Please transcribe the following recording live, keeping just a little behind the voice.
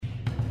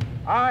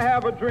I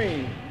have a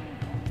dream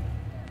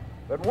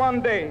that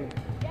one day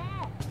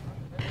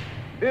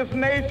this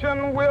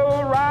nation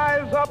will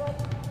rise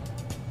up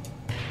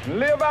and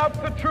live out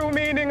the true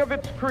meaning of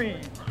its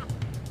creed.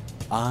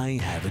 I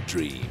have a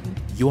dream.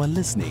 You are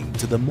listening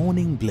to The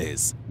Morning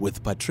Bliss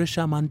with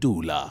Patricia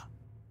Mandula.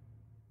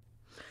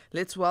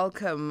 Let's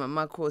welcome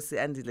Makhosi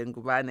Andile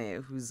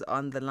Ngubane, who's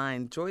on the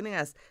line, joining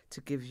us to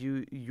give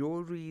you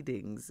your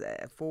readings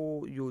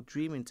for your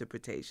dream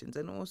interpretations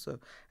and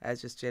also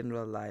just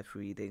general life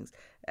readings.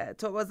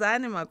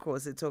 Thokozane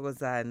Makhosi,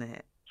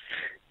 Thokozane.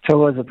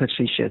 Thokoza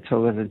Patricia,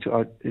 Thokoza to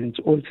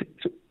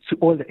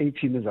all the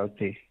A-teamers out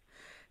there.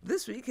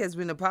 This week has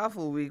been a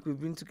powerful week.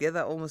 We've been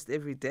together almost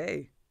every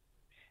day.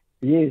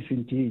 Yes,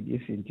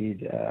 indeed.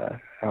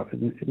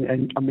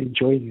 And I'm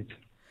enjoying it.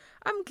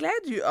 I'm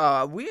glad you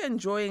are. We're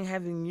enjoying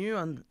having you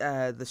on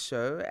the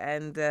show,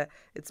 and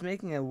it's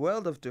making a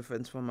world of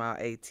difference from our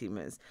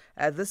A-teamers.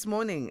 This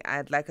morning,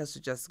 I'd like us to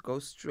just go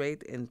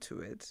straight into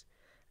it.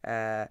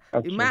 Okay.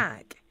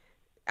 Mark,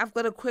 I've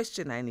got a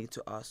question I need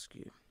to ask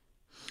you.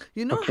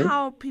 You know Okay.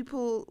 how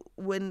people,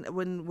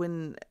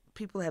 when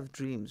people have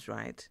dreams,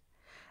 right?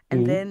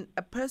 And then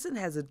a person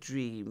has a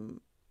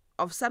dream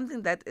of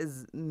something that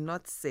is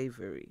not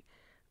savory,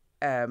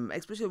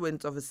 especially when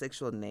it's of a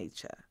sexual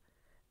nature.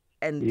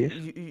 And Yes.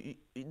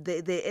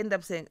 they end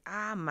up saying,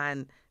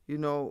 man,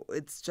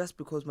 it's just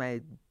because my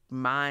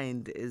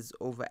mind is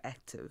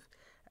overactive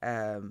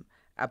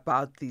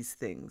about these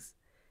things.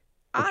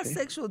 Are Okay.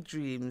 sexual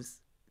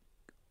dreams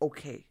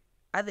okay?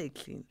 Are they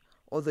clean?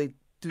 Or do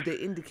they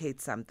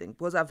indicate something?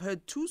 Because I've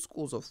heard two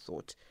schools of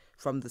thought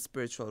from the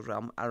spiritual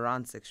realm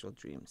around sexual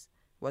dreams.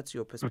 What's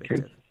your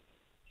perspective?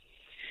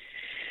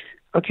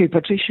 Okay,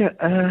 Patricia,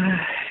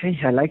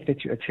 I like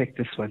that you attacked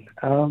this one.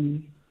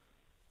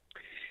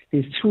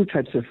 There's two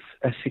types of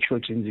sexual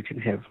dreams you can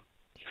have.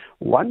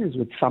 One is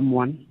with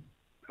someone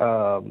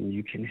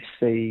you can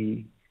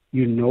say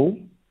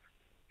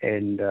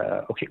and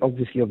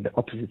obviously of the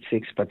opposite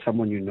sex, but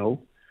someone you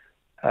know.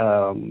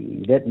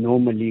 That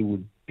normally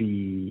would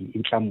be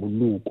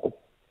inhlambuluko.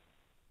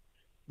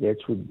 That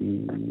would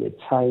be a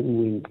time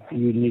when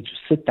you need to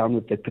sit down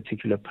with that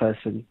particular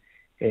person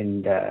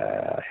and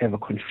have a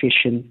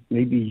confession.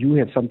 Maybe you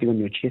have something on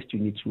your chest you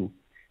need to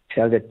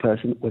tell that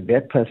person, or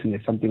that person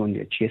has something on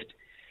their chest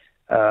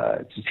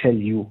to tell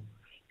you.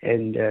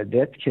 And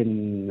that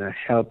can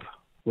help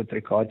with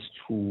regards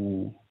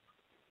to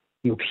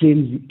your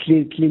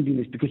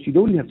cleanliness, because you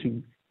don't have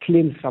to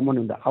cleanse someone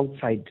on the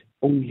outside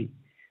only,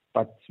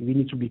 but we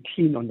need to be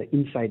clean on the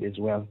inside as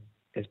well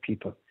as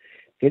people.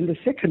 Then the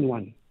second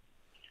one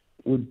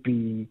would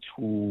be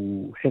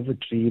to have a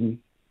dream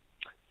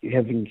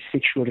having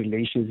sexual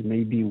relations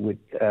maybe with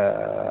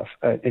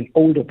an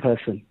older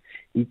person,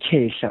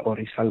 ikesha or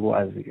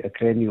isalwazi, a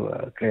granny or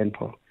a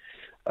grandpa,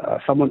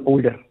 someone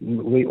older,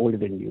 way older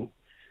than you.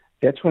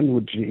 That one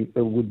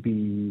would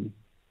be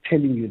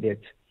telling you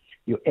that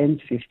your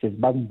ancestors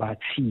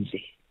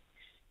bambathile,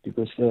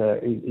 because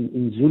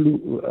in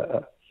Zulu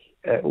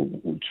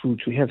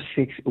to have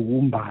sex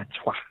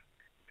umbathwa,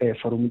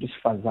 for umuntu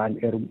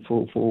wesifazane,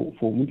 for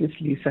umuntu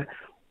wesilisa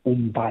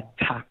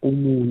umbatha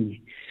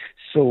omunye.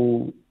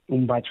 So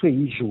umbathwe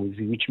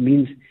idlozi, which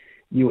means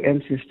your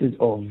ancestors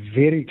are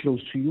very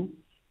close to you.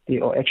 They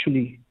are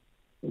actually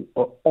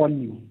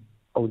on you,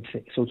 I would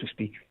say, so to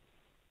speak.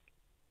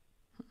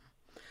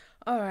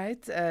 All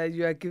right,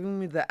 you are giving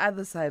me the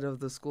other side of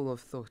the school of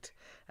thought,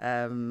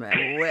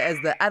 whereas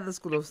the other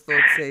school of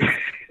thought says,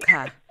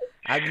 "Cha,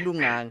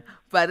 akulunganga,"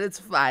 but it's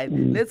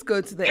fine. Let's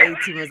go to the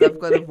A-teamers. I've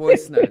got a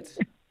voice note.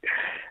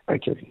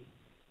 Okay.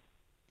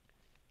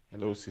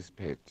 Hello,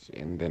 Sispet,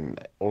 and then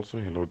also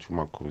hello to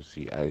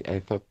Makhosi. I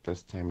thought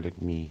this time let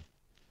me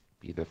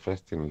be the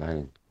first in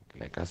line.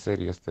 Like I said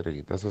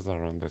yesterday, this is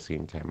around the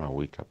same time I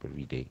wake up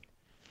every day.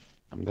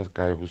 I'm that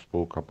guy who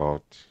spoke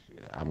about,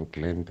 I'm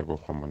Glenn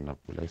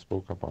Tebogomanapul. I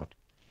spoke about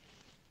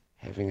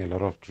having a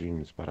lot of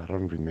dreams, but I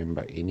don't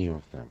remember any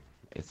of them.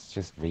 It's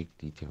just vague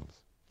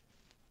details.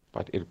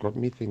 But it got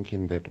me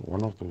thinking that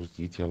one of those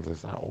details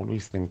is I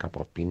always think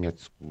about being at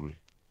school.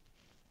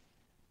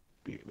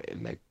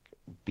 Like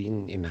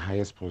being in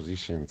highest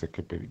positions, it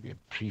could be a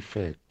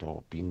prefect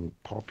or being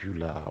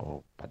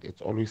popular, but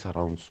it's always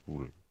around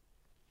school.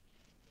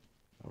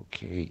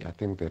 Okay, I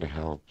think that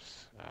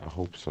helps. I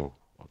hope so.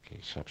 Okay,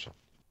 sharp.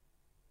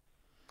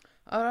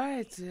 All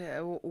right,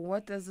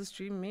 what does this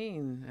dream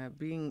mean?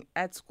 Being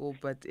at school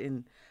but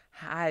in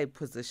high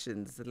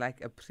positions,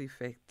 like a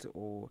prefect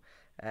or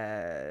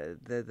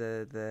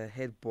the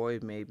head boy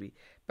maybe.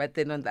 But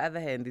then on the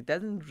other hand, it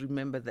doesn't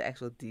remember the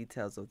actual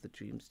details of the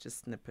dreams,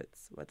 just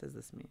snippets. What does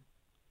this mean?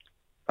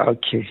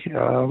 Okay.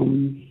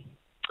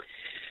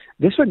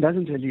 This one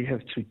doesn't really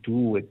have to do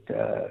with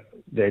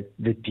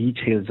the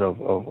details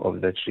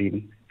of the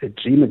dream. The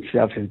dream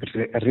itself has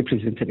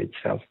represented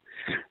itself.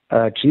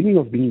 Dreaming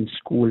of being in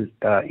school,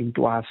 in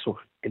Tuaso,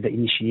 the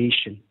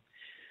initiation,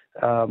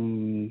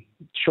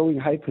 showing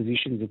high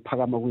positions with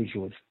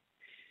Pagamawejos.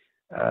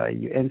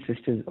 Your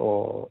ancestors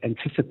are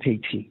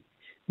anticipating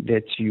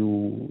that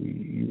you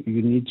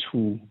need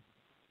to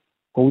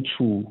go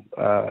to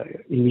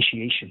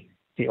initiation.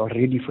 They are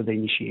ready for the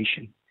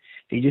initiation.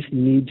 They just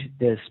need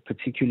this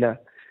particular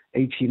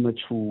A-teamer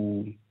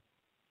to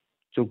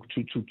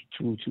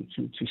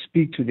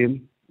speak to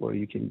them, or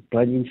you can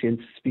burn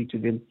incense, speak to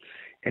them,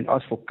 and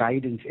ask for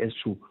guidance as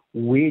to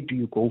where do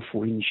you go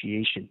for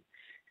initiation.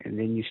 And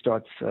then you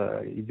start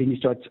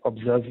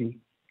observing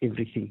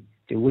everything.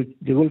 They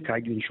will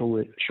guide you and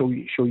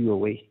show you a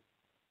way.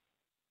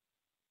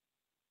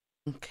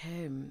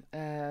 Okay,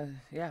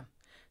 yeah,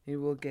 you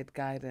will get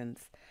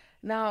guidance.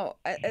 Now,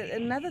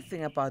 another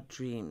thing about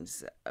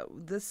dreams,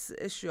 this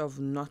issue of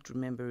not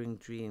remembering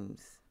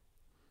dreams.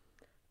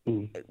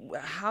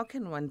 How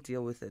can one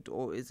deal with it,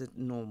 or is it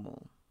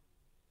normal?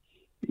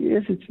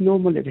 Yes, it's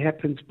normal. It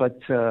happens, but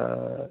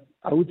I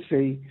would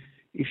say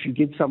if you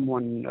get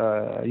someone,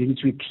 you need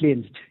to be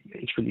cleansed.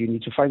 Actually, you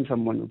need to find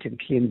someone who can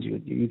cleanse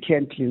you. You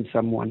can't cleanse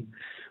someone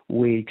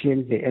where you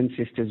cleanse their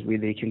ancestors, where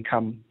they can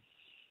come.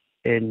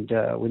 And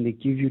when they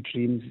give you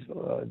dreams,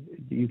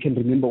 you can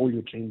remember all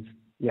your dreams.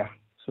 Yeah,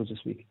 so to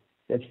speak.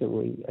 That's the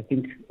way. I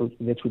think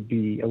that would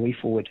be a way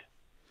forward.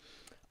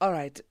 All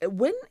right.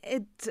 When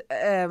it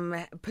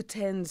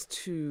pertains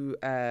to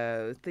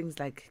things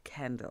like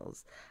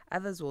candles,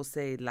 others will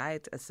say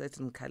light a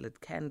certain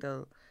colored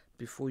candle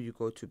before you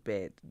go to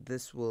bed.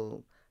 This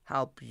will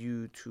help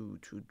you to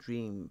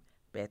dream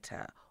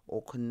better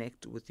or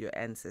connect with your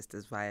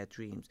ancestors via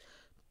dreams.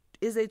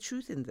 Is there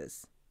truth in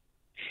this?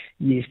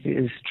 Yes, there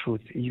is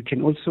truth. You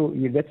can also,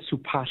 that's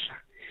supasha.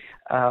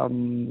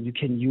 You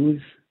can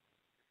use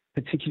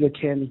particular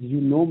candles.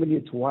 Normally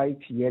it's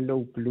white,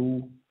 yellow,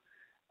 blue,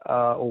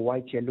 or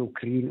white, yellow,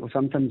 green, or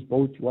sometimes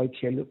both white,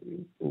 yellow,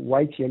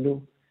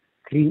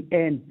 green,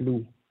 and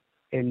blue.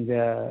 And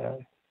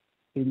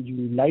when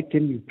you light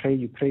them, you pray,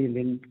 and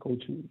then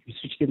you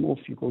switch them off,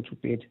 you go to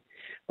bed.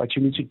 But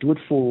you need to do it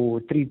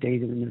for 3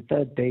 days, and on the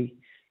third day,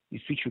 you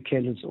switch your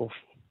candles off.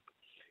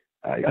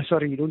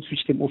 You don't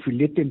switch them off. You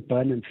let them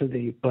burn until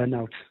they burn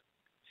out.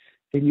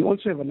 Then you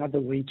also have another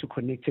way to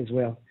connect as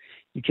well.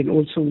 You can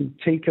also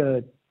take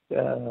a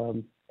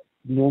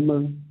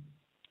normal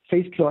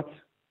face cloth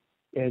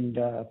and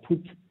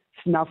put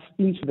snuff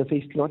into the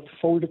face cloth,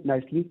 fold it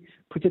nicely,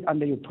 put it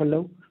under your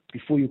pillow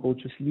before you go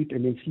to sleep,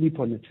 and then sleep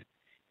on it.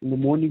 In the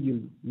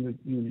morning,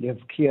 you'll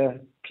have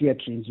clear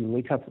dreams. You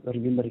wake up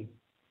remembering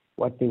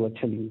what they were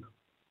telling you.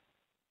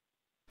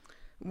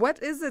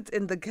 What is it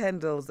in the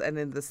candles and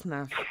in the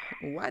snuff?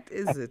 What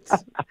is it?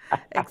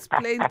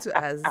 Explain to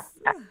us.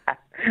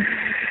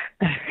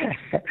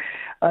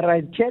 All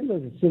right,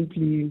 candles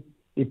simply,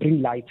 they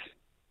bring light.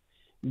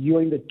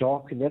 You're in the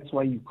dark, and that's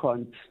why you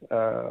can't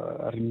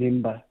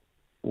remember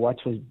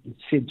what was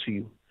said to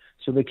you.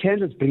 So the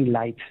candles bring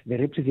light. They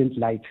represent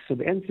light. So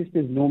the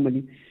ancestors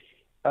normally,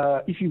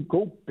 if you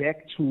go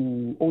back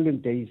to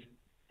olden days,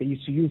 they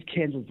used to use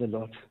candles a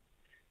lot.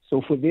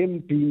 So for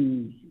them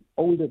being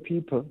older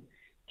people,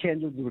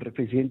 candles will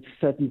represent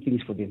certain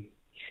things for them.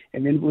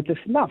 And then with the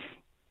snuff,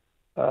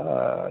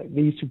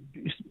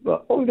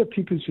 older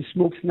people used to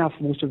smoke snuff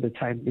most of the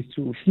time. They used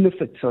to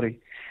sniff it,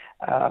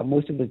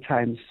 most of the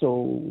time.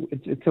 So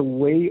it's a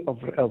way of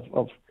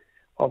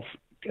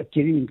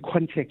getting in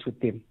contact with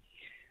them.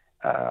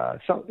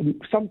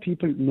 Some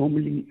people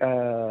normally,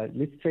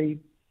 let's say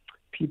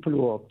people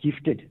who are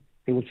gifted,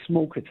 they will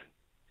smoke it.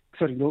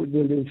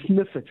 They'll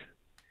sniff it.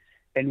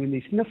 And when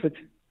they sniff it,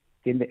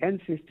 then the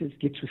ancestors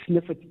get to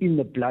sniff it in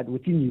the blood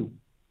within you.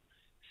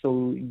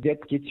 So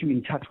that gets you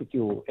in touch with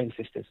your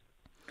ancestors.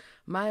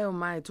 My oh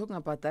my, talking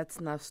about that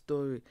snuff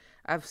story,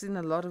 I've seen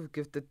a lot of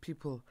gifted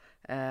people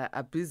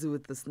are busy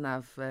with the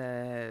snuff,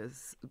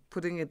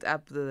 putting it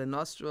up the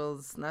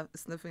nostrils,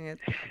 sniffing it,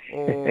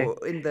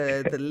 or in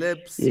the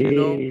lips,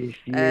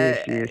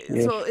 Yes.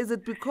 So is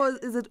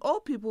it all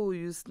people who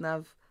use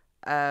snuff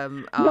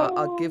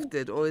are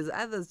gifted, or is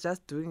others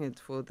just doing it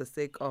for the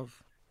sake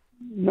of?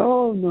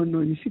 No.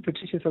 You see,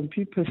 Patricia, some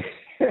people,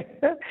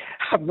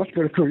 I'm not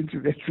going to go into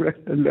that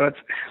a lot,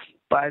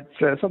 but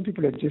some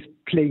people are just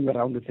playing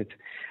around with it.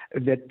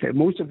 That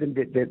most of them,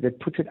 they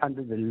put it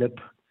under the lip.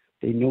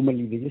 They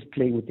just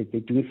play with it.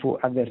 They do it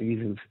for other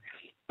reasons.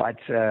 But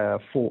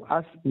for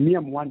us, me,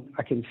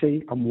 I can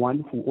say I'm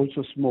one who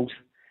also smokes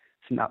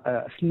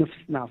sniff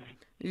snuff.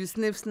 You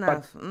sniff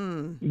snuff?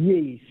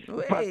 Yes.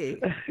 But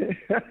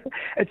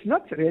it's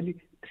not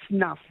really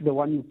snuff, the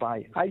one you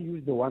buy. I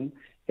use the one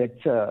that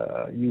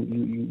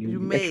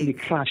you actually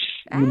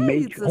crush. You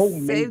make it's the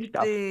homemade same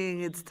stuff.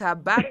 thing. It's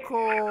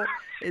tobacco.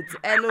 It's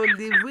aloe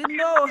leaf. We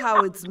know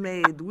how it's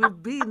made.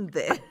 We've been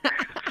there.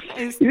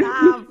 It's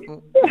snuff.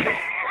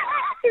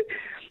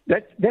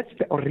 That's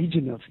the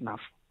original snuff.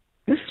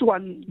 This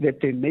one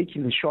that they make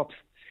in the shops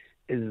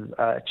is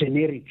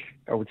generic,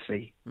 I would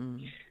say.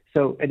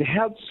 So it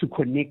helps to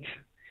connect,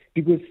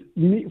 because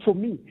for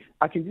me,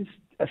 I can just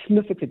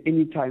sniff it at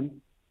any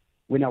time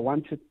when I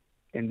want it,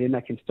 and then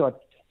I can start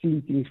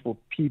seeing things for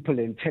people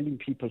and telling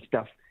people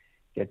stuff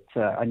that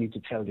I need to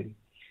tell them.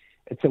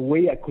 It's a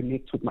way I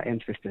connect with my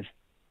ancestors.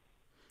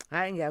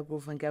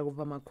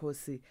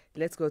 Makhosi.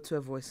 Let's go to a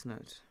voice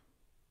note.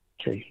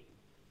 Okay.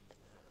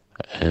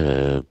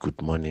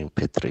 Good morning,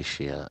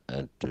 Patricia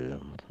and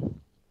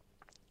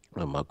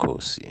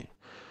Makhosi.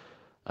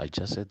 I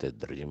just had a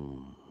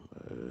dream.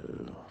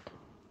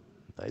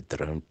 I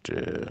dreamt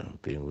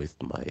being with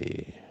my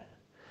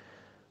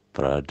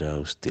brother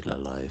who's still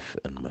alive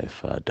and my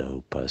father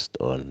who passed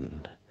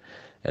on.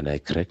 And I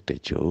cracked a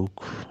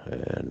joke,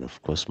 and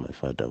of course, my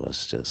father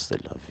was just a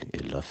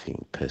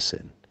laughing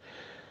person.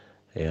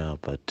 Yeah,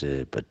 but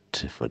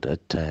for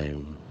that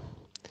time,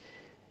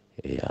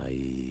 yeah,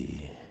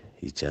 he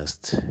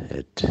just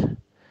had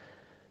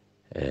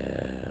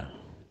uh,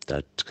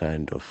 that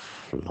kind of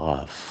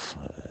laugh.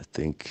 I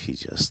think he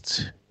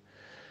just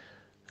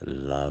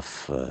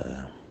laughed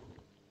a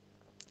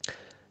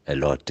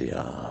lot,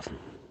 yeah.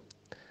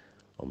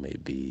 Or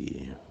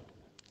maybe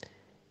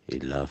he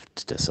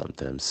laughed just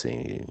sometimes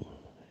saying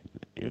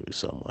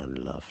someone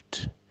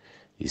laughed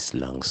his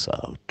lungs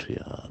out,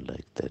 yeah,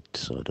 like that.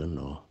 So I don't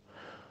know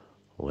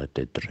what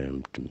the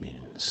dreamt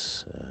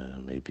means.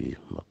 Maybe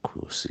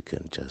Makhosi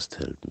can just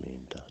help me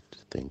in that.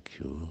 Thank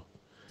you.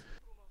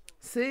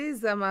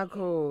 Siza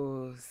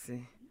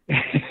Makhosi.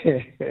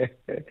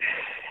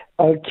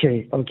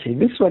 Okay.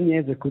 This one here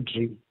is a good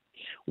dream.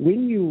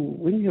 When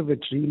you have a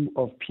dream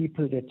of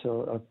people that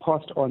are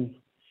passed on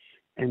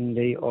and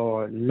they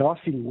are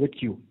laughing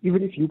with you,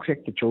 even if you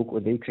crack the joke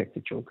or they crack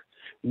the joke,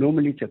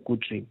 normally it's a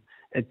good dream.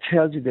 It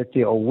tells you that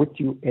they are with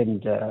you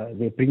and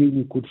they're bringing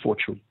you good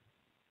fortune.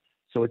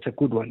 So it's a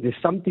good one. There's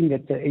something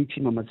that the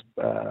A-teamer must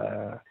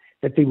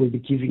that they will be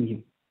giving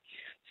him.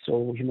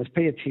 So he must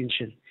pay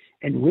attention.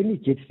 And when he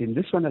gets them,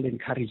 this one I'll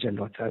encourage a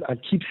lot. I'll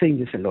keep saying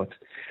this a lot.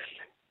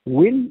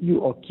 When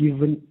you are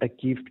given a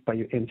gift by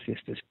your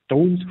ancestors,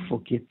 don't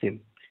forget them.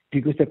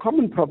 Because the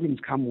common problems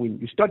come when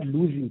you start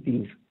losing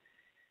things.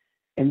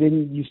 And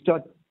then you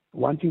start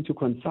wanting to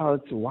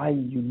consult why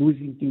you're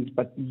losing things,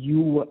 but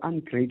you were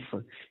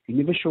ungrateful. You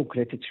never show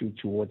gratitude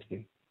towards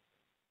them.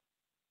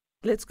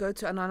 Let's go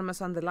to Anonymous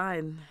on the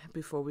line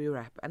before we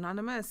wrap.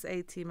 Anonymous,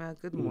 A-teamer,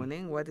 good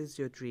morning. What is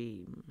your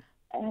dream?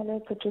 Hello,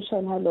 Patricia,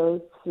 and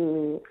hello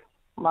to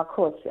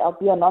Makhosi. I'll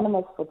be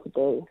anonymous for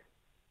today.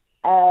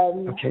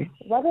 Okay.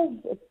 What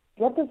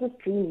does this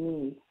dream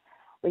mean?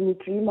 When you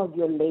dream of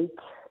your late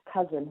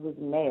cousin who's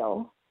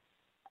male,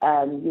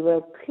 you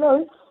were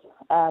close,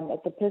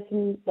 at the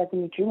person that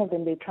when you dream of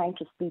them, they're trying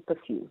to sleep with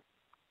you.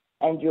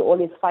 And you're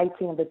always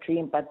fighting in the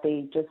dream, but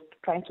they just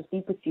trying to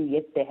sleep with you,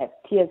 yet they have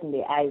tears in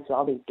their eyes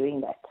while they're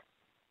doing that.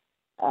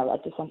 I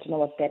just want to know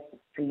what that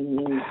dream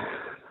means.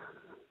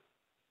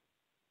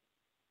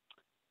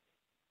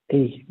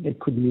 That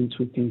could mean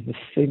two things. The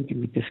same thing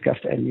we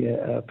discussed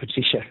earlier,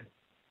 Patricia.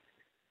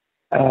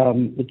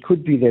 It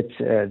could be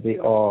that they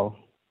are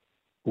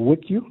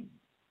with you,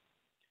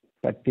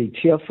 but they're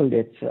tearful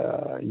that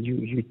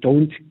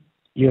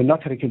you're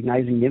not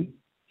recognizing them.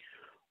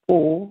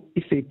 Or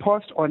if they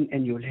passed on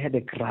and you had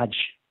a grudge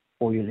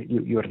or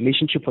your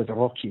relationship was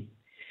rocky,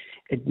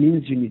 it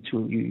means you need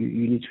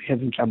to have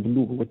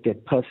intlambuluko with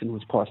that person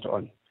who's passed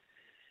on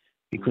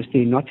because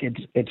they're not at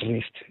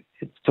rest.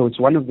 So it's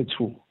one of the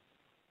two.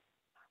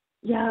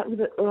 Yeah, we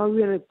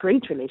had a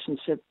great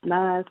relationship.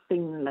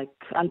 Nothing like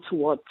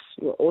untoward.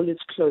 We're always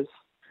close.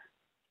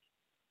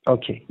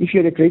 Okay. If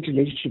you had a great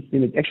relationship,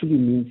 then it actually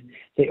means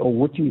they are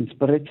with you in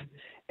spirit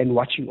and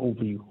watching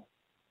over you.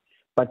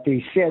 But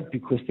they sad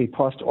because they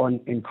passed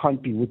on and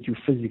can't be with you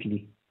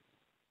physically.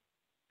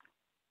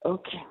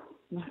 Okay.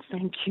 No,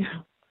 thank you.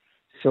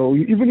 So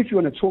even if you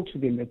want to talk to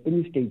them at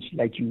any stage,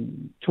 like you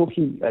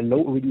talking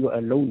alone when you're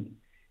alone,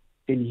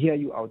 they'll hear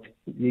you out.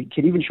 They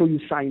can even show you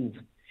signs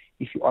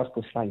if you ask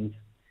for signs.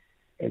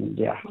 And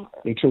yeah,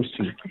 they're close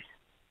to you.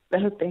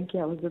 Well, thank you.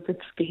 I was a bit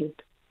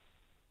scared.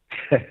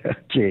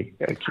 Okay.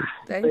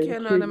 Thank you,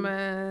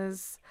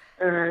 Anonymous.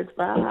 All right,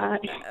 bye.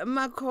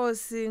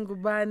 Makhosi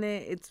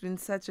Ngubane, it's been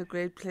such a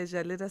great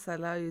pleasure. Let us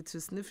allow you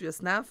to sniff your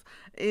snuff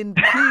in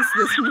peace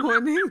this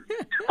morning.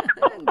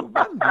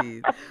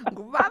 Ngubambile.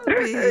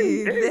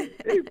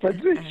 Hey,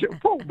 Patricia,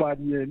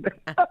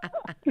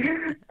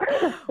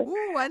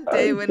 one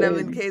day when I'm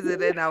in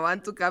KZN, I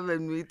want to come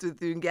and meet with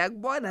you.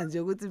 Ngiyakubona nje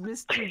ukuthi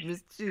mischief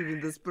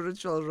in the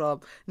spiritual realm.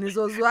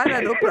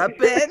 Nizozwana no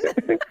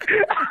Brapen.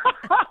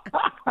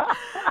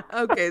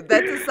 Okay,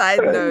 that's a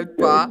side note,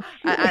 Pa.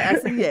 I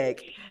see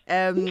yak.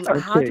 How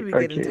do we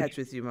get in touch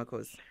with you,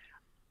 Makhosi?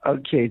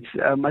 Okay,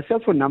 it's my cell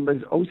phone number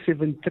is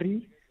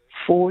 073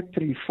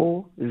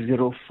 434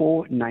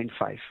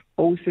 0495.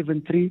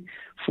 073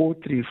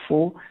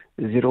 434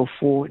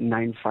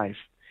 0495.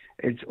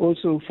 It's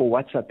also for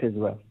WhatsApp as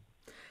well.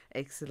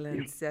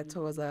 Excellent.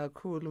 Siyathokoza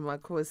kakhulu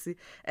Makhosi.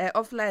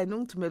 Offline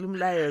ungithumela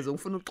umlayezo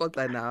ngifuna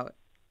ukuxoxa nawe.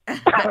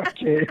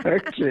 Okay.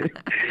 Thank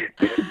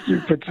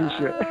you,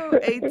 Patricia. Oh,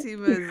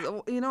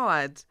 A-teamers. You know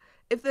what?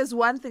 If there's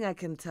one thing I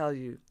can tell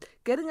you,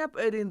 getting up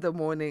early in the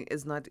morning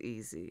is not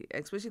easy,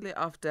 especially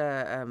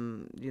after,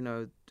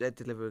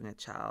 delivering a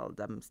child.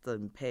 I'm still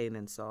in pain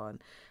and so on.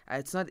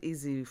 It's not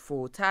easy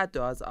for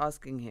Tato. I was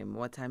asking him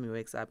what time he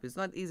wakes up. It's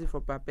not easy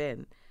for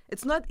Papen.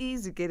 It's not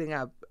easy getting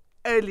up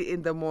early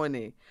in the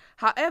morning.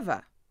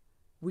 However,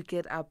 we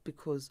get up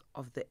because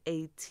of the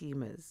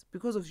A-teamers,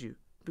 because of you.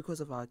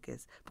 because of our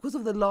guests, because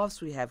of the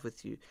laughs we have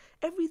with you.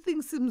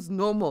 Everything seems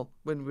normal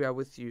when we are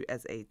with you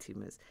as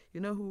A-teamers.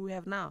 You know who we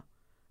have now?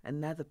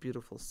 Another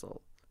beautiful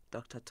soul,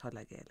 Dr.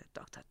 Tolagele,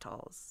 Dr.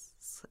 Tolls.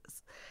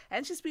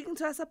 And she's speaking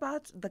to us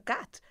about the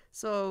gut.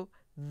 So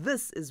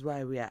this is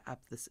why we are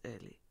up this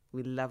early.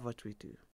 We love what we do.